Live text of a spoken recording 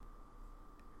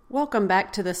Welcome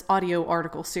back to this audio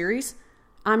article series.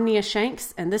 I'm Nia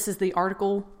Shanks, and this is the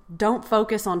article, Don't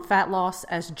Focus on Fat Loss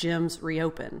as Gyms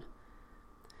Reopen.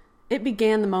 It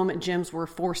began the moment gyms were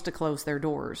forced to close their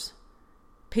doors.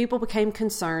 People became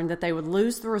concerned that they would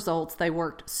lose the results they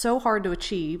worked so hard to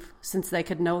achieve since they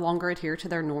could no longer adhere to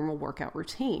their normal workout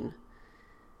routine.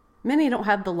 Many don't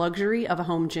have the luxury of a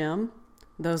home gym.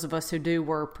 Those of us who do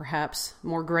were perhaps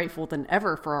more grateful than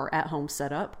ever for our at-home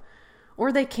setup.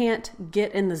 Or they can't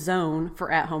get in the zone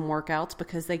for at-home workouts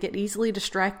because they get easily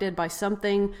distracted by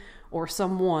something or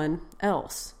someone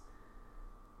else.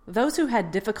 Those who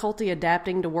had difficulty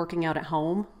adapting to working out at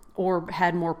home or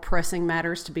had more pressing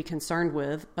matters to be concerned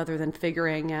with other than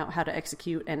figuring out how to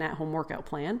execute an at-home workout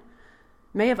plan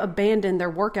may have abandoned their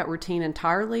workout routine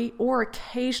entirely or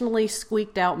occasionally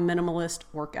squeaked out minimalist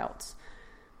workouts.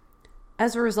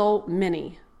 As a result,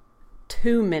 many,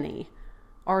 too many,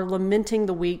 are lamenting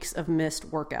the weeks of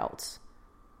missed workouts.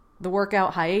 The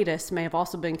workout hiatus may have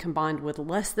also been combined with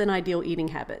less than ideal eating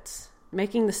habits,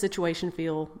 making the situation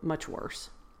feel much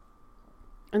worse.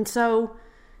 And so,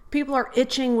 people are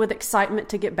itching with excitement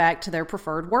to get back to their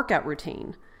preferred workout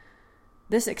routine.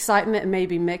 This excitement may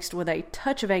be mixed with a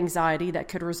touch of anxiety that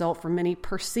could result from many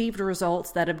perceived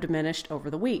results that have diminished over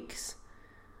the weeks.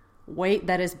 Weight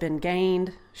that has been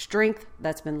gained, strength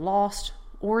that's been lost,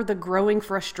 or the growing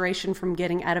frustration from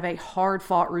getting out of a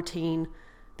hard-fought routine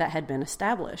that had been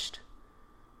established.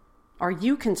 Are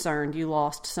you concerned you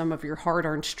lost some of your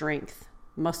hard-earned strength,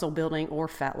 muscle building, or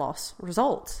fat loss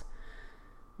results?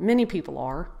 Many people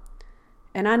are,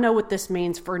 and I know what this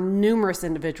means for numerous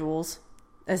individuals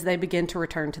as they begin to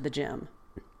return to the gym.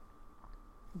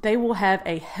 They will have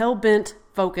a hell-bent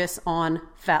focus on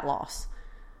fat loss.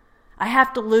 I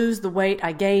have to lose the weight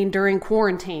I gained during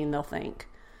quarantine, they'll think.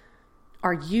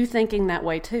 Are you thinking that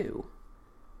way too?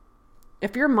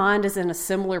 If your mind is in a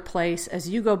similar place as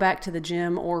you go back to the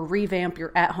gym or revamp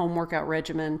your at-home workout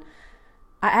regimen,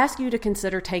 I ask you to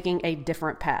consider taking a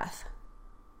different path.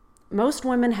 Most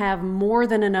women have more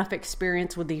than enough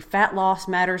experience with the fat loss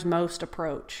matters most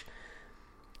approach.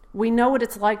 We know what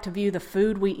it's like to view the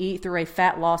food we eat through a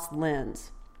fat loss lens.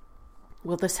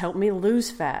 Will this help me lose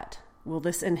fat? Will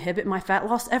this inhibit my fat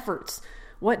loss efforts?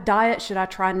 What diet should I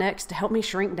try next to help me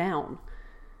shrink down?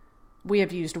 We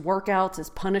have used workouts as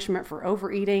punishment for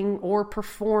overeating or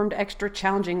performed extra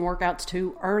challenging workouts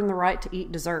to earn the right to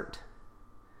eat dessert.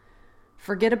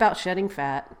 Forget about shedding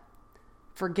fat.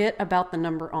 Forget about the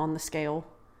number on the scale.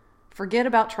 Forget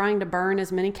about trying to burn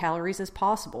as many calories as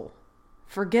possible.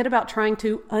 Forget about trying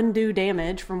to undo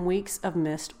damage from weeks of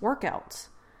missed workouts.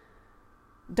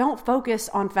 Don't focus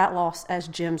on fat loss as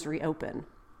gyms reopen.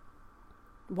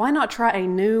 Why not try a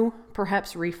new,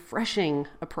 perhaps refreshing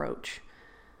approach?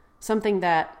 Something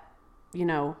that,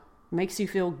 makes you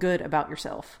feel good about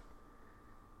yourself.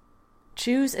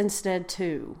 Choose instead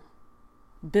to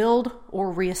build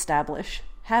or reestablish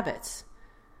habits.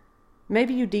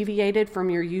 Maybe you deviated from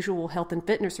your usual health and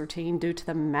fitness routine due to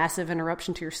the massive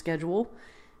interruption to your schedule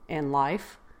and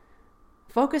life.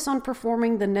 Focus on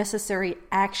performing the necessary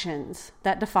actions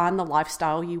that define the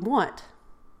lifestyle you want.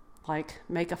 Like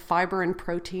make a fiber and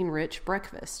protein-rich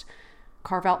breakfast.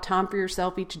 Carve out time for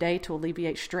yourself each day to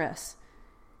alleviate stress.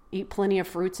 Eat plenty of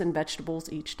fruits and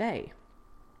vegetables each day.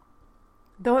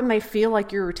 Though it may feel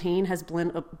like your routine has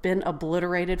been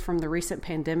obliterated from the recent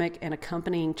pandemic and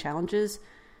accompanying challenges,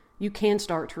 you can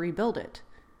start to rebuild it.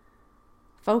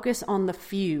 Focus on the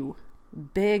few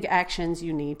big actions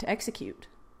you need to execute.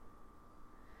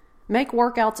 Make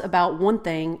workouts about one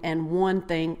thing and one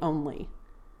thing only.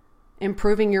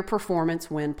 Improving your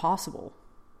performance when possible.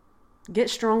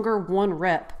 Get stronger 1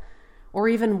 rep or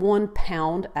even 1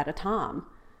 pound at a time.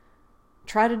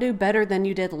 Try to do better than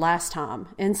you did last time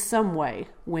in some way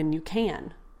when you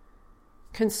can.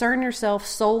 Concern yourself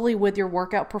solely with your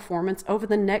workout performance over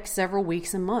the next several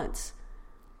weeks and months.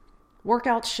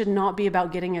 Workouts should not be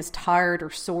about getting as tired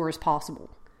or sore as possible.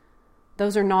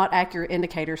 Those are not accurate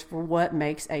indicators for what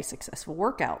makes a successful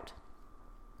workout.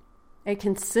 A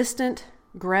consistent,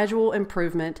 gradual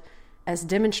improvement as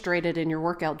demonstrated in your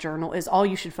workout journal is all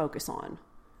you should focus on.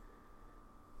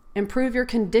 Improve your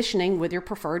conditioning with your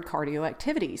preferred cardio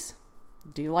activities.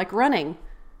 Do you like running?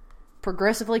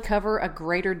 Progressively cover a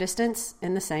greater distance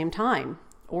in the same time,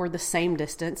 or the same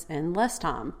distance in less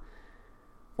time.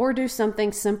 Or do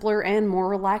something simpler and more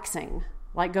relaxing,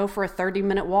 like go for a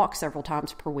 30-minute walk several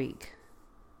times per week.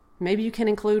 Maybe you can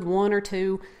include 1 or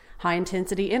 2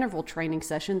 high-intensity interval training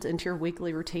sessions into your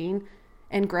weekly routine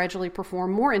and gradually perform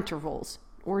more intervals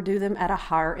or do them at a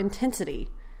higher intensity.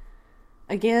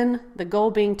 Again, the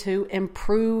goal being to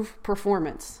improve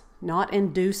performance, not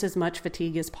induce as much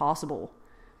fatigue as possible.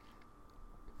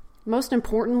 Most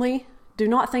importantly, do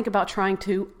not think about trying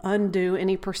to undo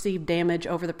any perceived damage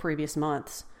over the previous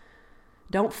months.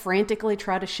 Don't frantically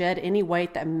try to shed any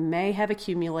weight that may have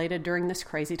accumulated during this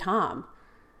crazy time.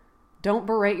 Don't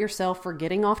berate yourself for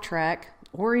getting off track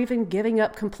or even giving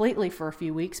up completely for a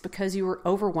few weeks because you were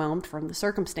overwhelmed from the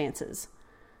circumstances.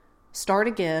 Start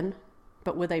again,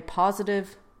 but with a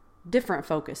positive, different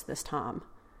focus this time.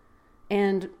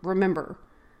 And remember,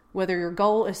 whether your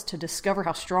goal is to discover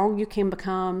how strong you can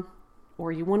become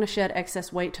or you want to shed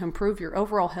excess weight to improve your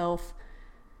overall health,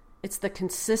 it's the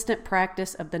consistent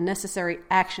practice of the necessary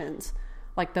actions,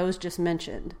 like those just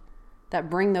mentioned, that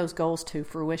bring those goals to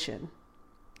fruition.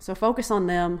 So focus on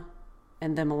them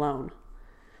and them alone.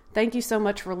 Thank you so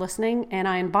much for listening, and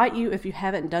I invite you, if you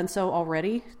haven't done so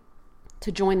already,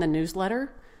 to join the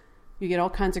newsletter. You get all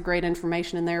kinds of great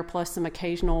information in there, plus some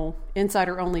occasional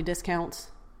insider-only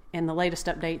discounts and the latest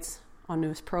updates on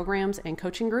newest programs and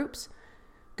coaching groups.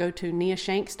 Go to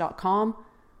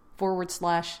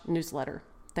niashanks.com/newsletter.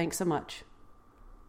 Thanks so much.